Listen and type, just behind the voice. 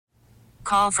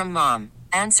Call from mom.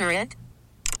 Answer it.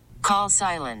 Call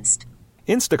silenced.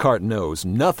 Instacart knows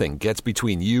nothing gets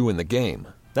between you and the game.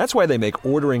 That's why they make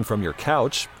ordering from your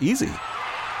couch easy.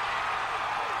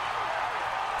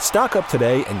 Stock up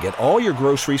today and get all your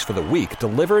groceries for the week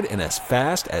delivered in as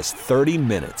fast as 30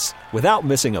 minutes without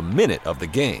missing a minute of the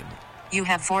game. You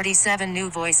have 47 new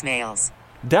voicemails.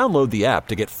 Download the app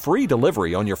to get free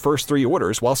delivery on your first 3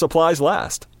 orders while supplies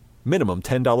last. Minimum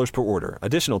 $10 per order.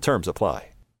 Additional terms apply.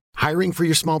 Hiring for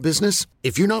your small business?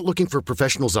 If you're not looking for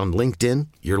professionals on LinkedIn,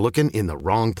 you're looking in the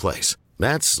wrong place.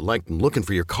 That's like looking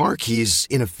for your car keys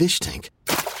in a fish tank.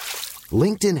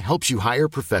 LinkedIn helps you hire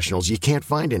professionals you can't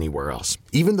find anywhere else,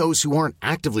 even those who aren't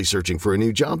actively searching for a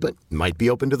new job but might be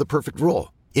open to the perfect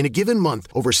role. In a given month,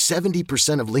 over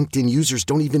 70% of LinkedIn users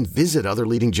don't even visit other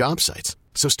leading job sites.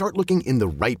 So start looking in the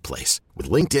right place. With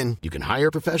LinkedIn, you can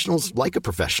hire professionals like a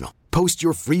professional. Post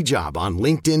your free job on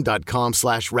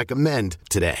linkedin.com/recommend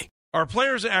today. Are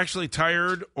players actually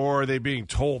tired, or are they being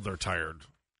told they're tired?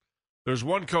 There's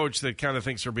one coach that kind of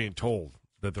thinks they're being told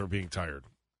that they're being tired.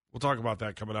 We'll talk about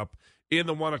that coming up in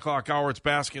the 1 o'clock hour. It's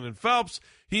Baskin and Phelps.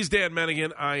 He's Dan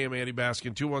Menningen. I am Andy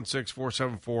Baskin.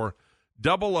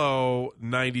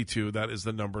 216-474-0092. That is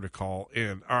the number to call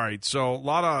in. All right, so a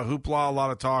lot of hoopla, a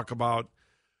lot of talk about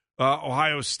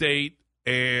Ohio State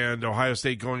and Ohio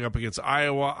State going up against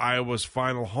Iowa. Iowa's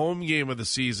final home game of the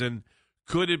season.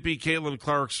 Could it be Caitlin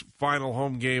Clark's final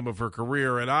home game of her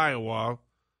career at Iowa?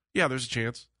 Yeah, there's a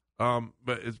chance. And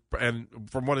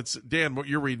from what it's Dan, what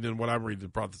you're reading and what I'm reading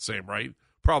is probably the same, right?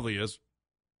 Probably is.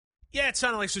 Yeah, it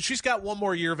sounded like so. She's got one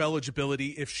more year of eligibility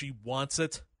if she wants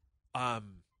it,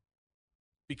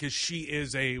 because she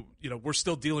is we're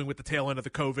still dealing with the tail end of the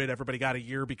COVID. Everybody got a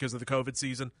year because of the COVID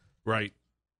season, right?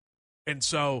 And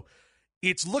so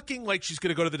it's looking like she's going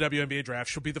to go to the WNBA draft.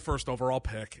 She'll be the first overall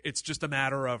pick. It's just a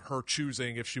matter of her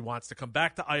choosing if she wants to come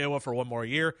back to Iowa for one more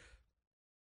year.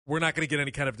 We're not going to get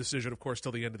any kind of decision, of course,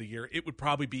 till the end of the year. It would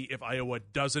probably be if Iowa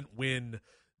doesn't win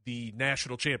the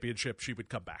national championship, she would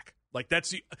come back. Like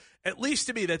at least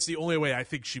to me, that's the only way I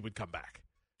think she would come back.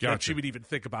 Gotcha. That she would even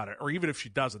think about it. Or even if she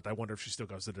doesn't, I wonder if she still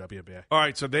goes to the WNBA. All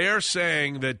right, so they are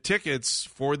saying that tickets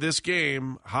for this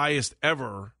game, highest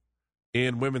ever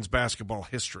in women's basketball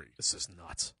history. This is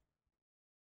nuts.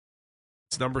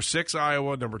 It's number 6,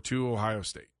 Iowa, number 2, Ohio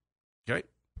State. Okay?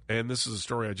 And this is a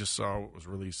story I just saw. It was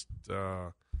released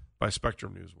by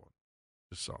Spectrum News 1.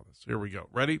 Just saw this. Here we go.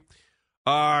 Ready?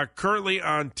 Currently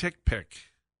on TickPick,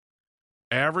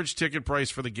 average ticket price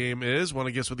for the game is, want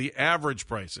to guess what the average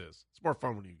price is? It's more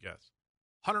fun when you guess.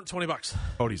 $120.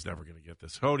 Hody's never going to get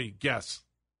this. Hody, guess.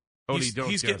 Hody, don't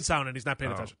he's guess. getting sound and he's not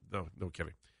paying attention. No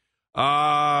kidding.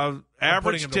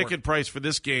 Average ticket price for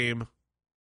this game,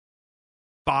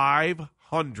 $550.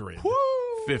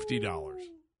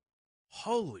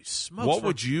 Holy smokes. What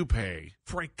would you pay?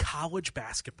 For a college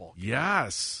basketball game?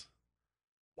 Yes.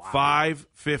 Wow.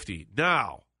 $550.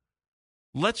 Now,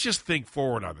 let's just think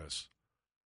forward on this.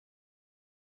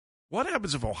 What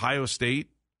happens if Ohio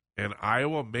State and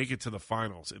Iowa make it to the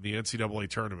finals in the NCAA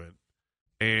tournament?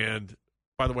 And,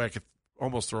 by the way, I could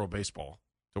almost throw a baseball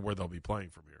to where they'll be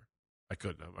playing from here. I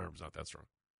couldn't. My arm's not that strong.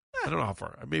 I don't know how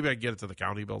far. Maybe I can get it to the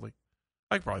county building.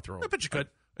 I could probably throw I bet you could.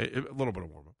 A little bit of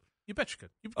warm-up. You bet you could.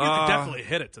 You could definitely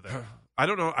hit it to there. I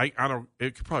don't know. I don't.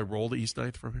 It could probably roll to East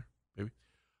Ninth from here, maybe.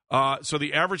 So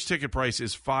the average ticket price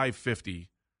is $550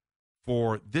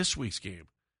 for this week's game.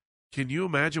 Can you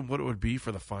imagine what it would be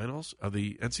for the finals of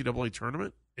the NCAA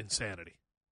tournament? Insanity.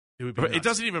 It would be. But it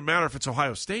doesn't even matter if it's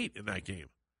Ohio State in that game.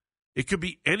 It could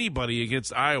be anybody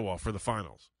against Iowa for the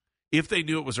finals if they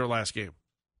knew it was their last game.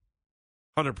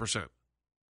 100%.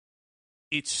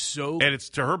 It's so, and it's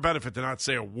to her benefit to not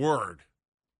say a word.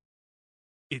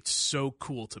 It's so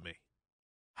cool to me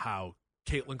how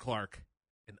Caitlin Clark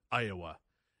in Iowa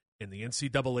in the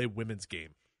NCAA women's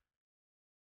game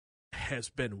has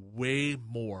been way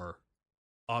more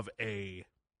of a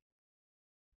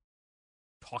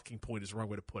talking point is the wrong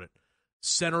way to put it,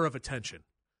 center of attention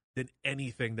than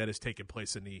anything that has taken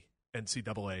place in the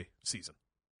NCAA season.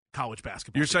 College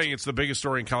basketball. You're saying it's the biggest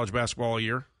story in college basketball all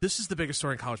year? This is the biggest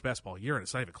story in college basketball all year, and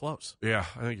it's not even close. Yeah,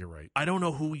 I think you're right. I don't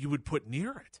know who you would put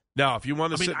near it. Now, if you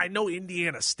want to I know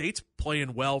Indiana State's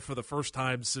playing well for the first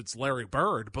time since Larry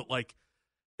Bird, but,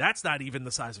 that's not even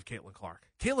the size of Caitlin Clark.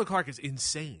 Caitlin Clark is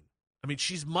insane. I mean,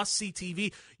 she's must-see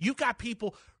TV. You got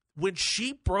people, when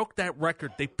she broke that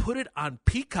record, they put it on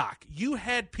Peacock. You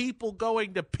had people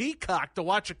going to Peacock to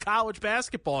watch a college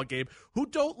basketball game who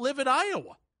don't live in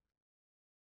Iowa.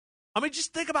 I mean,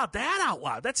 just think about that out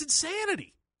loud. That's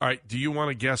insanity. All right. Do you want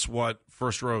to guess what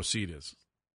first row seat is?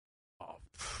 Oh,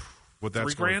 what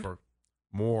that's $3,000? For?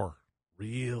 More.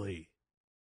 Really?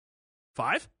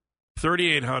 5?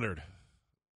 3,800.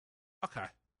 Okay.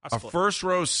 A first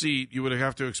row seat, you would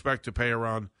have to expect to pay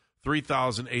around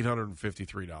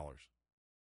 $3,853.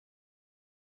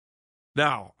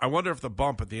 Now, I wonder if the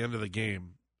bump at the end of the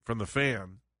game from the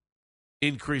fan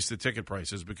increased the ticket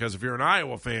prices, because if you're an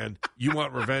Iowa fan, you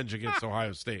want revenge against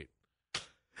Ohio State.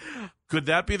 Could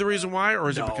that be the reason why, or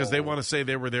is it because they want to say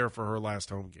they were there for her last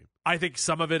home game? I think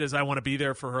some of it is I want to be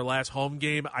there for her last home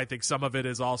game. I think some of it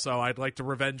is also I'd like to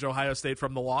revenge Ohio State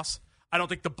from the loss. I don't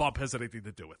think the bump has anything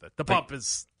to do with it. The bump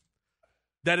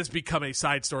that has become a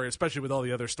side story, especially with all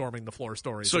the other storming the floor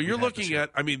stories. So you're looking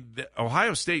at,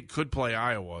 Ohio State could play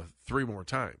Iowa 3 more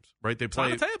times, right? They play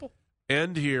on the table.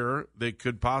 End here. They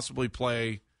could possibly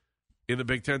play in the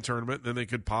Big Ten tournament. Then they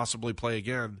could possibly play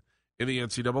again in the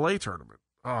NCAA tournament.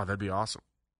 Oh, that'd be awesome.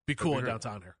 Be cool in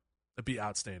downtown here. That'd be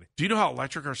outstanding. Do you know how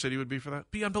electric our city would be for that?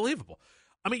 Be unbelievable.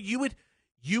 I mean,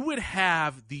 you would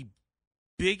have the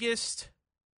biggest.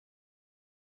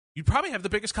 You'd probably have the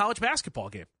biggest college basketball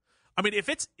game. I mean, if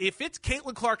it's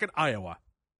Caitlin Clark in Iowa,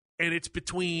 and it's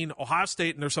between Ohio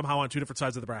State and they're somehow on 2 different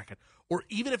sides of the bracket, or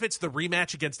even if it's the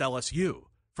rematch against LSU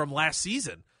from last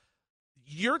season,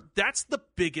 that's the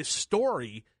biggest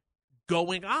story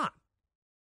going on.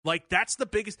 Like, that's the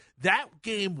biggest. That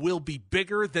game will be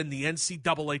bigger than the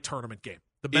NCAA tournament game,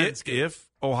 the men's game. If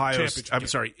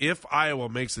if Iowa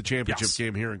makes the championship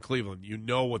game here in Cleveland, you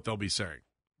know what they'll be saying,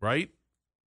 right?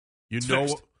 No,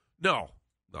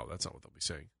 that's not what they'll be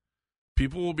saying.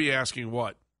 People will be asking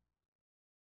what?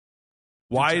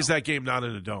 Why is that game not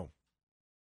in a dome?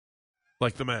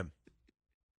 Like the men.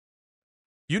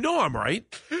 You know I'm right.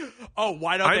 Oh,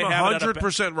 why don't they have it? I'm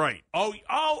 100% right.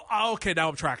 Oh, okay, now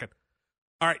I'm tracking.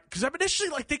 All right, because I'm initially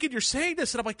thinking you're saying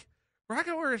this, and I'm like,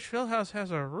 Rocket Warriors Fieldhouse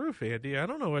has a roof, Andy. I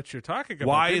don't know what you're talking about.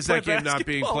 Why is that game not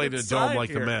being played in a dome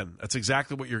like the men? That's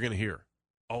exactly what you're going to hear.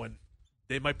 Oh, and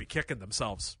they might be kicking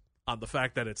themselves on the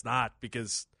fact that it's not,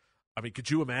 because, could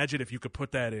you imagine if you could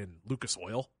put that in Lucas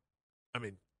Oil?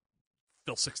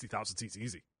 Fill 60,000 seats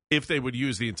easy. If they would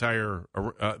use the entire,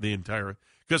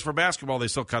 because for basketball they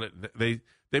still cut it.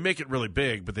 They make it really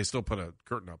big, but they still put a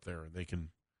curtain up there, and they can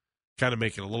kind of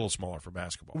make it a little smaller for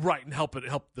basketball, right? And help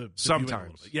the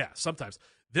sometimes. Yeah, sometimes.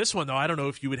 This one though, I don't know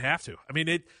if you would have to.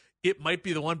 It might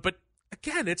be the one, but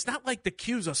again, it's not like the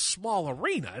Q's a small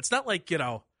arena. It's not like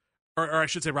or I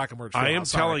should say Rocket Merge. I am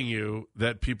telling you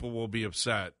that people will be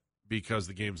upset because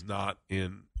the game's not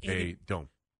in a dome.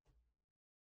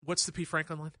 What's the P.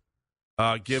 Franklin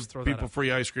line? Give people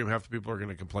free ice cream. Half the people are going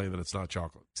to complain that it's not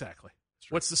chocolate. Exactly.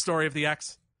 What's the story of the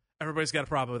X? Everybody's got a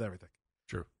problem with everything.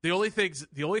 True. The only things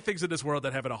in this world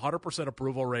that have an 100%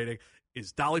 approval rating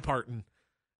is Dolly Parton,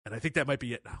 and I think that might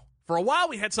be it now. For a while,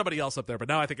 we had somebody else up there, but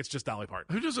now I think it's just Dolly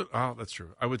Parton. Who doesn't? Oh, that's true.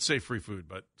 I would say free food,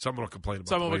 but someone will complain about it.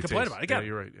 Someone would complain about it. Again,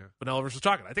 you're right. Yeah. Vanilla versus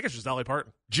chocolate. I think it's just Dolly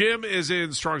Parton. Jim is in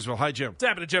Strongsville. Hi, Jim. What's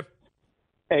happening, Jim?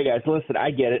 Hey, guys, listen,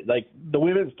 I get it. Like, the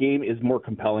women's game is more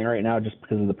compelling right now just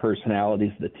because of the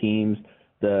personalities of the teams.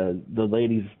 The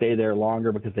ladies stay there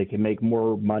longer because they can make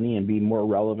more money and be more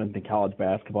relevant in college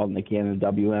basketball than they can in the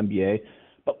WNBA.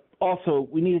 But also,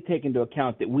 we need to take into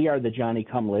account that we are the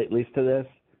Johnny-come-latelys to this.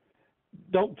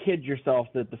 Don't kid yourself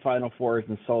that the Final Four has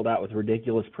been sold out with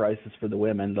ridiculous prices for the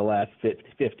women the last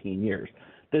 15 years.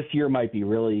 This year might be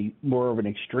really more of an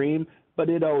extreme, but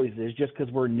it always is. Just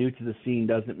because we're new to the scene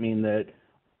doesn't mean that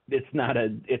it's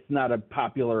not a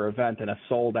popular event and a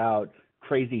sold-out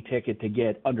crazy ticket to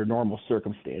get under normal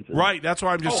circumstances. Right. That's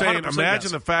why I'm just saying, imagine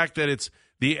yes. the fact that it's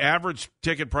the average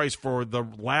ticket price for the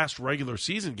last regular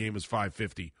season game is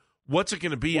 $550. What's it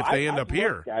going to be if they end up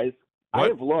here? Guys, what? I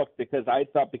have looked because I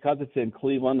thought because it's in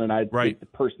Cleveland and right. the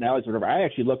personalities or whatever, I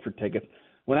actually looked for tickets.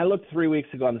 When I looked 3 weeks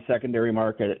ago on the secondary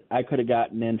market, I could have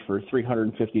gotten in for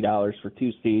 $350 for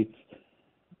 2 seats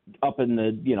up in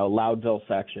the, Loudville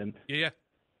section. Yeah.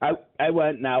 I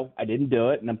went. Now I didn't do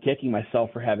it, and I'm kicking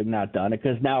myself for having not done it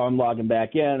because now I'm logging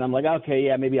back in. And I'm like, okay,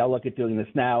 yeah, maybe I'll look at doing this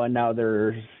now. And now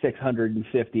they're $650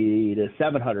 to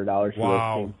 $700 for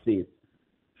those same seats.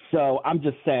 So I'm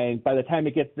just saying, by the time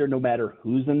it gets there, no matter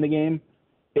who's in the game,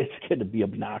 it's going to be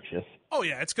obnoxious. Oh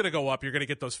yeah, it's going to go up. You're going to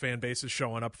get those fan bases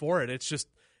showing up for it.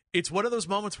 It's one of those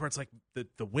moments where it's like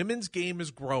the women's game is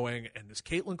growing, and this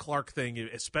Caitlin Clark thing,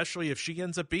 especially if she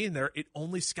ends up being there, it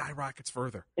only skyrockets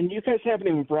further. And you guys haven't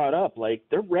even brought up,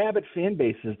 they're rabid fan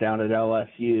bases down at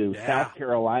LSU, South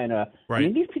Carolina. Right. I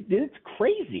mean, it's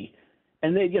crazy.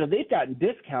 And they've gotten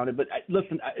discounted. But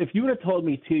listen, if you would have told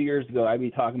me 2 years ago I'd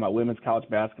be talking about women's college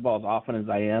basketball as often as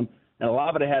I am, and a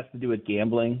lot of it has to do with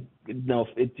gambling. No,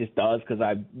 it just does because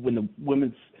when the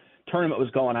women's tournament was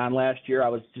going on last year,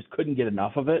 I just couldn't get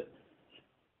enough of it.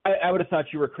 I would have thought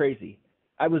you were crazy.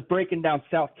 I was breaking down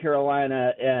South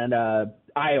Carolina and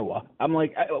Iowa. I'm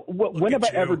like, when have I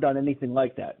ever done anything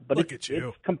like that? But it's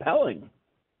compelling.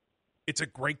 It's a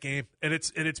great game, and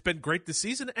it's been great this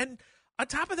season. And on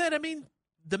top of that, I mean,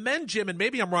 the men, Jim, and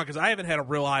maybe I'm wrong because I haven't had a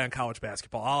real eye on college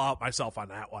basketball. I'll out myself on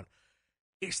that one.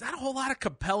 It's not a whole lot of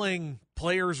compelling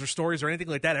players or stories or anything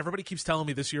like that. Everybody keeps telling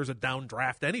me this year's a down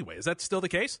draft anyway. Is that still the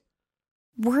case?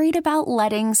 Worried about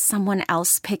letting someone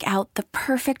else pick out the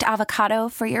perfect avocado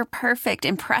for your perfect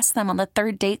impress them on the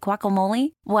third date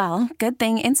guacamole? Well, good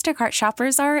thing Instacart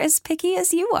shoppers are as picky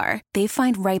as you are. They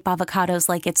find ripe avocados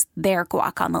like it's their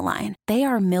guac on the line. They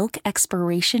are milk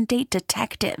expiration date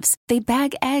detectives. They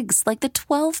bag eggs like the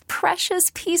 12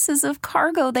 precious pieces of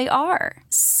cargo they are.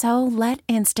 So let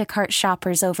Instacart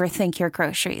shoppers overthink your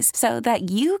groceries so that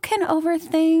you can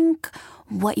overthink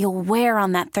what you'll wear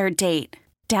on that third date.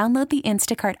 Download the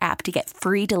Instacart app to get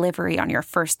free delivery on your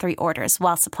first 3 orders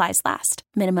while supplies last.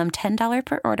 Minimum $10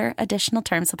 per order. Additional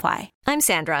terms apply. I'm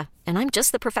Sandra, and I'm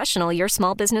just the professional your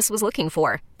small business was looking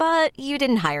for. But you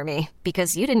didn't hire me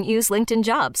because you didn't use LinkedIn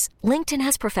Jobs. LinkedIn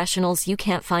has professionals you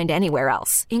can't find anywhere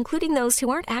else, including those who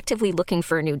aren't actively looking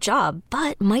for a new job,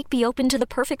 but might be open to the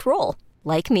perfect role,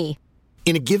 like me.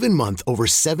 In a given month, over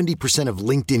 70% of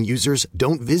LinkedIn users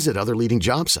don't visit other leading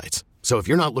job sites. So if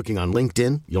you're not looking on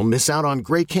LinkedIn, you'll miss out on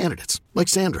great candidates like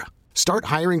Sandra. Start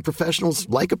hiring professionals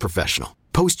like a professional.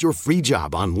 Post your free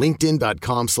job on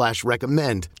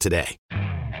linkedin.com/recommend today.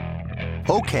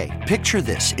 Okay, picture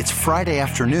this. It's Friday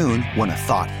afternoon when a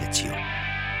thought hits you.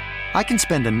 I can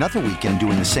spend another weekend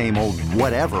doing the same old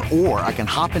whatever, or I can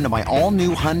hop into my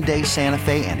all-new Hyundai Santa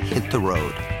Fe and hit the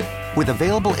road. With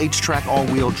available H-Track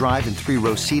all-wheel drive and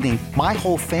 3-row seating, my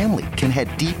whole family can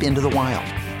head deep into the wild.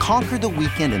 Conquer the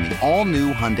weekend in the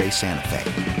all-new Hyundai Santa Fe.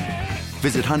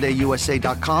 Visit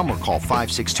HyundaiUSA.com or call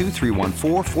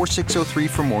 562-314-4603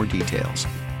 for more details.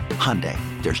 Hyundai,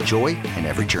 there's joy in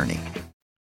every journey.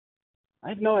 I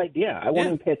have no idea. I won't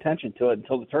even pay attention to it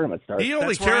until the tournament starts. He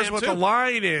only cares what the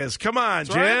line is. Come on,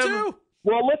 Jim.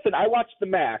 Well, listen, I watch the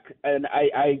MAC, and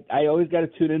I always got to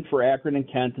tune in for Akron and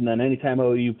Kent, and then anytime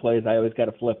OU plays, I always got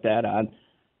to flip that on.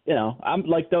 You know, I'm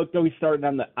like, though we started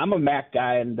on I'm a MAC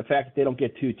guy, and the fact that they don't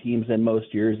get 2 teams in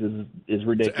most years is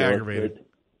ridiculous. It's aggravating.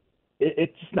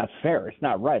 It's just not fair. It's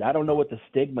not right. I don't know what the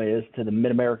stigma is to the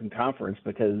Mid-American Conference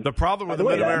because the problem with the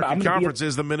Mid-American Conference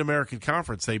is the Mid-American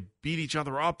Conference. They beat each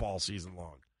other up all season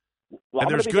long. Well, and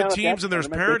there's good teams and there's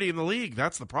parity in the league.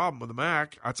 That's the problem with the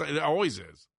MAC. It always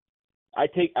is.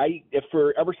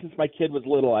 Ever since my kid was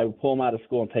little, I would pull him out of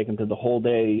school and take him to the whole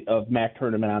day of MAC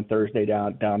tournament on Thursday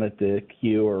down at the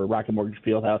Q or Rocket Mortgage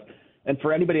Fieldhouse. And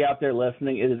for anybody out there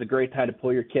listening, it is a great time to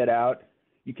pull your kid out.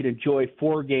 You can enjoy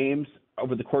 4 games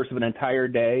over the course of an entire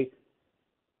day.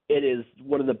 It is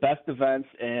one of the best events,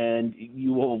 and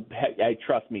you will.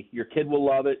 Trust me, your kid will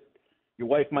love it. Your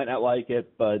wife might not like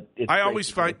it, but I always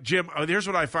find, Jim, here's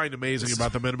what I find amazing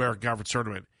about the Mid-American Conference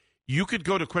tournament. You could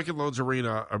go to Quicken Loans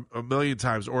Arena a million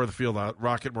times, or the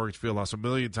Rocket Mortgage Fieldhouse a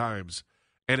million times,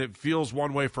 and it feels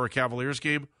one way for a Cavaliers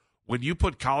game. When you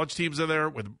put college teams in there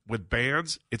with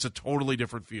bands, it's a totally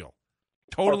different feel.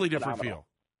 Totally different feel.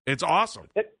 It's awesome.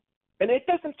 And it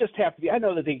doesn't just have to be. I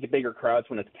know that they get bigger crowds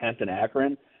when it's Kent and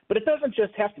Akron, but it doesn't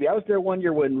just have to be. I was there one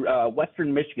year when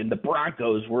Western Michigan, the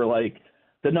Broncos, were like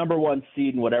the number 1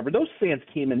 seed and whatever. Those fans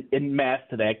came in mass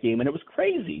to that game, and it was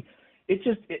crazy. It's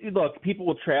just, look, people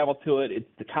will travel to it. It's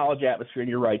the college atmosphere, and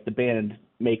you're right. The band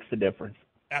makes the difference.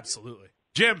 Absolutely.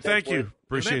 Jim, thank you.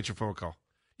 Appreciate your phone call.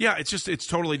 Yeah, it's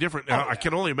totally different. Now, I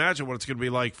can only imagine what it's going to be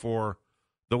like for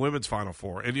the women's Final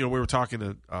Four. And, we were talking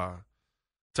to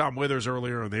Tom Withers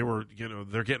earlier, and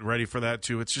they're getting ready for that,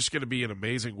 too. It's just going to be an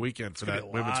amazing weekend for that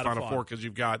women's Final Four because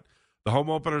you've got the home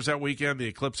openers that weekend, the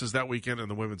eclipses that weekend, and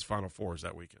the women's Final Fours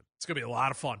that weekend. It's going to be a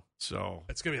lot of fun. It's going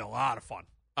to be a lot of fun.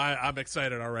 I'm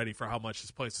excited already for how much this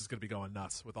place is going to be going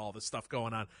nuts with all this stuff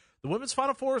going on. The women's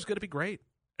Final Four is going to be great,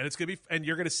 and it's going to be, and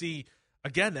you're going to see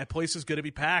again that place is going to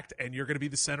be packed, and you're going to be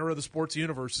the center of the sports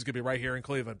universe is going to be right here in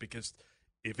Cleveland because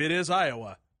if it is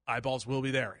Iowa, eyeballs will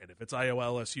be there, and if it's Iowa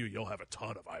LSU, you'll have a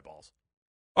ton of eyeballs.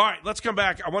 All right, let's come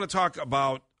back. I want to talk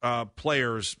about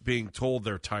players being told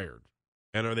they're tired,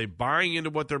 and are they buying into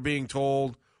what they're being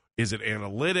told? Is it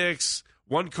analytics?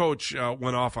 One coach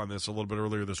went off on this a little bit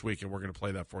earlier this week, and we're going to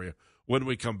play that for you when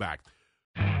we come back.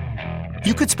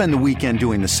 You could spend the weekend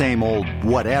doing the same old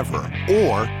whatever,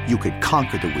 or you could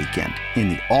conquer the weekend in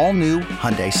the all-new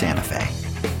Hyundai Santa Fe.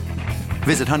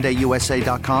 Visit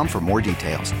HyundaiUSA.com for more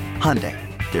details. Hyundai,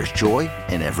 there's joy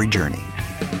in every journey.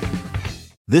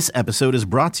 This episode is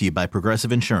brought to you by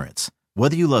Progressive Insurance.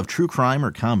 Whether you love true crime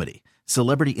or comedy,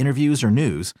 celebrity interviews or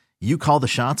news, you call the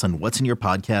shots on what's in your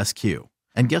podcast queue.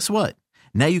 And guess what?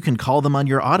 Now you can call them on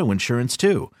your auto insurance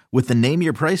too with the Name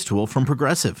Your Price tool from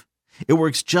Progressive. It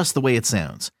works just the way it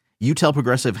sounds. You tell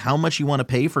Progressive how much you want to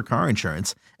pay for car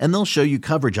insurance, and they'll show you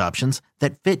coverage options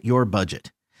that fit your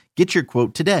budget. Get your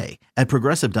quote today at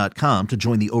Progressive.com to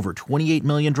join the over 28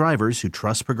 million drivers who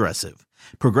trust Progressive.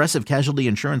 Progressive Casualty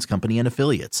Insurance Company and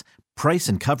Affiliates. Price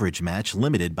and coverage match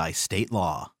limited by state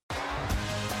law.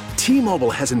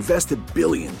 T-Mobile has invested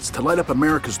billions to light up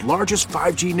America's largest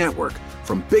 5G network,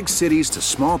 from big cities to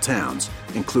small towns,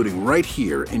 including right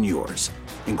here in yours.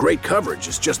 And great coverage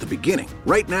is just the beginning.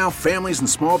 Right now, families and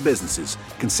small businesses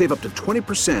can save up to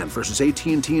 20% versus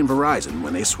AT&T and Verizon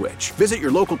when they switch. Visit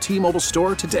your local T-Mobile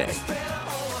store today.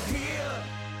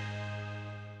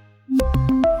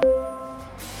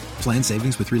 Plan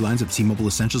savings with 3 lines of T-Mobile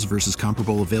Essentials versus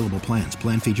comparable available plans.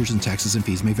 Plan features and taxes and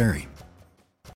fees may vary.